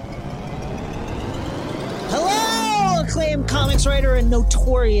 Hello, acclaimed comics writer and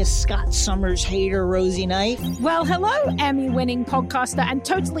notorious Scott Summers hater, Rosie Knight. Well, hello, Emmy-winning podcaster and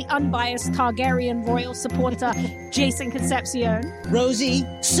totally unbiased Targaryen royal supporter, Jason Concepcion. Rosie,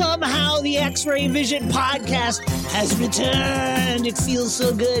 somehow the X-Ray Vision podcast has returned. It feels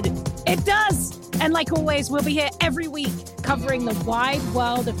so good. It does. And like always, we'll be here every week covering the wide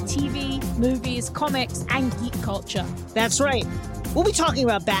world of TV, movies, comics, and geek culture. That's right. We'll be talking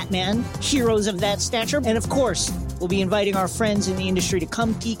about Batman, heroes of that stature, and of course, we'll be inviting our friends in the industry to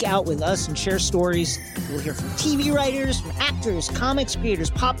come geek out with us and share stories. We'll hear from TV writers, from actors, comics creators,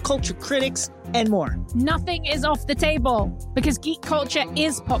 pop culture critics, and more. Nothing is off the table because geek culture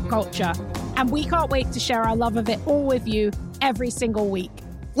is pop culture, and we can't wait to share our love of it all with you every single week.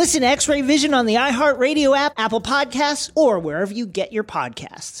 Listen to X-Ray Vision on the iHeartRadio app, Apple Podcasts, or wherever you get your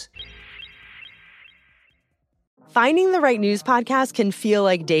podcasts. Finding the right news podcast can feel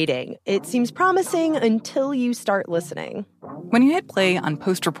like dating. It seems promising until you start listening. When you hit play on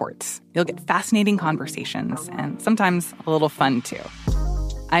Post Reports, you'll get fascinating conversations and sometimes a little fun, too.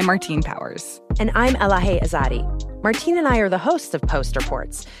 I'm Martine Powers. And I'm Elahe Azadi. Martine and I are the hosts of Post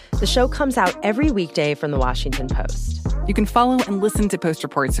Reports. The show comes out every weekday from the Washington Post. You can follow and listen to Post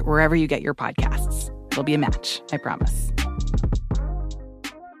Reports wherever you get your podcasts. It'll be a match, I promise.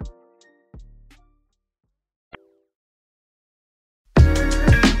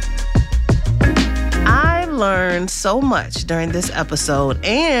 Learned so much during this episode,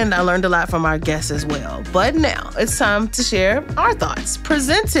 and I learned a lot from our guests as well. But now it's time to share our thoughts.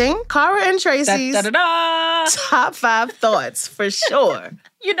 Presenting Cara and Tracy's top 5 thoughts for sure.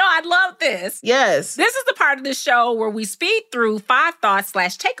 You know, I love this. Yes. This is the part of the show where we speed through 5 thoughts /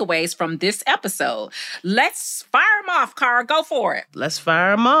 takeaways from this episode. Let's fire them off, Cara. Go for it. Let's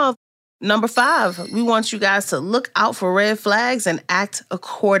fire them off. Number 5, we want you guys to look out for red flags and act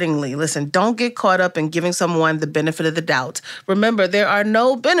accordingly. Listen, don't get caught up in giving someone the benefit of the doubt. Remember, there are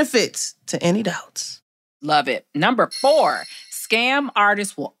no benefits to any doubts. Love it. Number 4, scam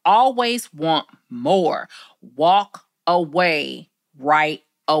artists will always want more. Walk away right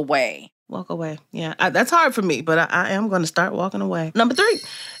away. Walk away. Yeah, that's hard for me, but I am going to start walking away. Number 3,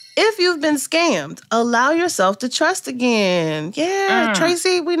 If you've been scammed, allow yourself to trust again. Yeah,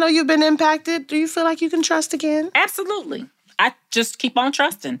 Tracy, we know you've been impacted. Do you feel like you can trust again? Absolutely. I just keep on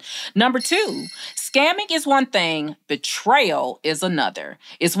trusting. Number 2, scamming is one thing, betrayal is another.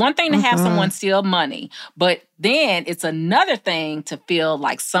 It's one thing to have someone steal money, but then it's another thing to feel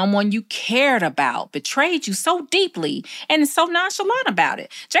like someone you cared about betrayed you so deeply and is so nonchalant about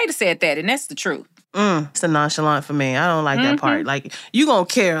it. Jada said that, and that's the truth. It's a nonchalant for me. I don't like that part. Like, you gonna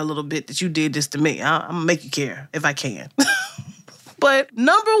care a little bit that you did this to me. I'm gonna make you care if I can. But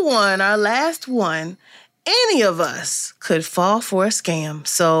number 1, our last one, any of us could fall for a scam.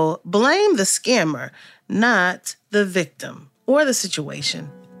 So blame the scammer, not the victim or the situation.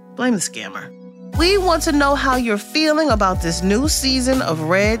 Blame the scammer. We want to know how you're feeling about this new season of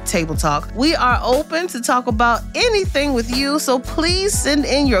Red Table Talk. We are open to talk about anything with you, so please send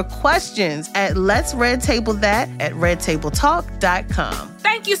in your questions at letsredtablethat@redtabletalk.com.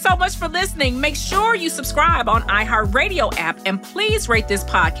 Thank you so much for listening. Make sure you subscribe on iHeartRadio app and please rate this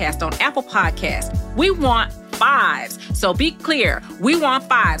podcast on Apple Podcasts. We want 5s. So be clear, we want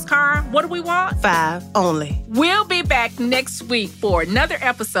 5s. Cara, what do we want? 5 only. We'll be back next week for another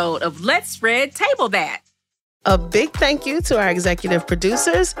episode of Let's Red Table That. A big thank you to our executive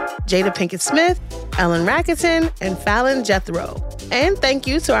producers, Jada Pinkett Smith, Ellen Rackerton, and Fallon Jethro. And thank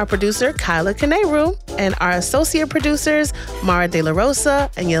you to our producer, Kyla Kaneru, and our associate producers, Mara De La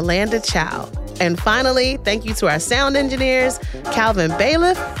Rosa and Yolanda Chow. And finally, thank you to our sound engineers, Calvin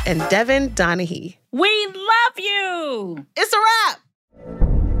Bailiff and Devin Donahue. We love you! It's a wrap!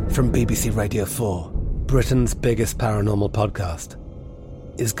 From BBC Radio 4, Britain's biggest paranormal podcast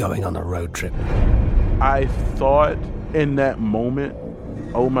is going on a road trip. I thought in that moment,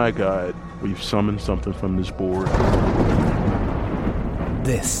 oh my God, we've summoned something from this board.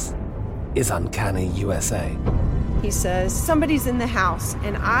 This is Uncanny USA. He says, somebody's in the house,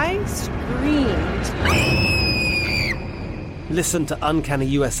 and I screamed. Listen to Uncanny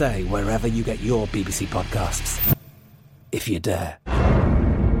USA wherever you get your BBC podcasts, if you dare.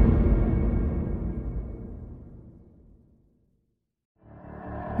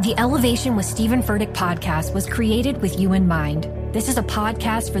 The Elevation with Stephen Furtick podcast was created with you in mind. This is a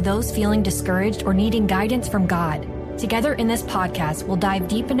podcast for those feeling discouraged or needing guidance from God. Together in this podcast, we'll dive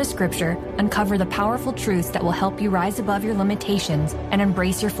deep into Scripture, uncover the powerful truths that will help you rise above your limitations and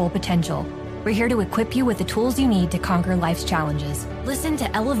embrace your full potential. We're here to equip you with the tools you need to conquer life's challenges. Listen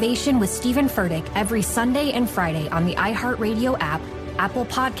to Elevation with Stephen Furtick every Sunday and Friday on the iHeartRadio app, Apple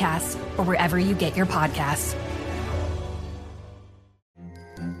Podcasts, or wherever you get your podcasts.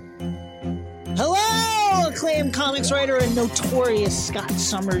 Hello, acclaimed comics writer and notorious Scott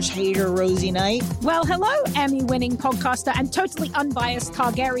Summers hater, Rosie Knight. Well, hello, Emmy-winning podcaster and totally unbiased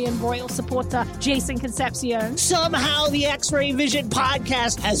Targaryen royal supporter, Jason Concepcion. Somehow the X-Ray Vision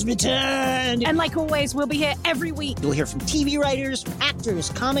podcast has returned. And like always, we'll be here every week. You'll hear from TV writers, actors,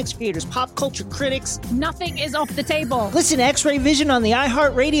 comics creators, pop culture critics. Nothing is off the table. Listen to X-Ray Vision on the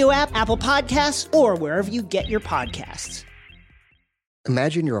iHeartRadio app, Apple Podcasts, or wherever you get your podcasts.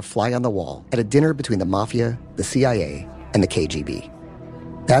 Imagine you're a fly on the wall at a dinner between the Mafia, the CIA, and the KGB.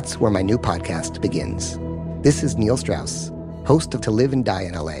 That's where my new podcast begins. This is Neil Strauss, host of To Live and Die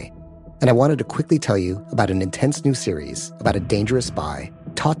in LA, and I wanted to quickly tell you about an intense new series about a dangerous spy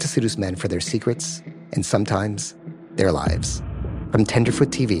taught to seduce men for their secrets and sometimes their lives. From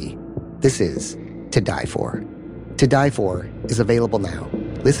Tenderfoot TV, this is To Die For. To Die For is available now.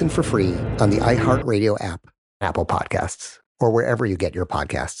 Listen for free on the iHeartRadio app, Apple Podcasts, or wherever you get your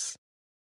podcasts.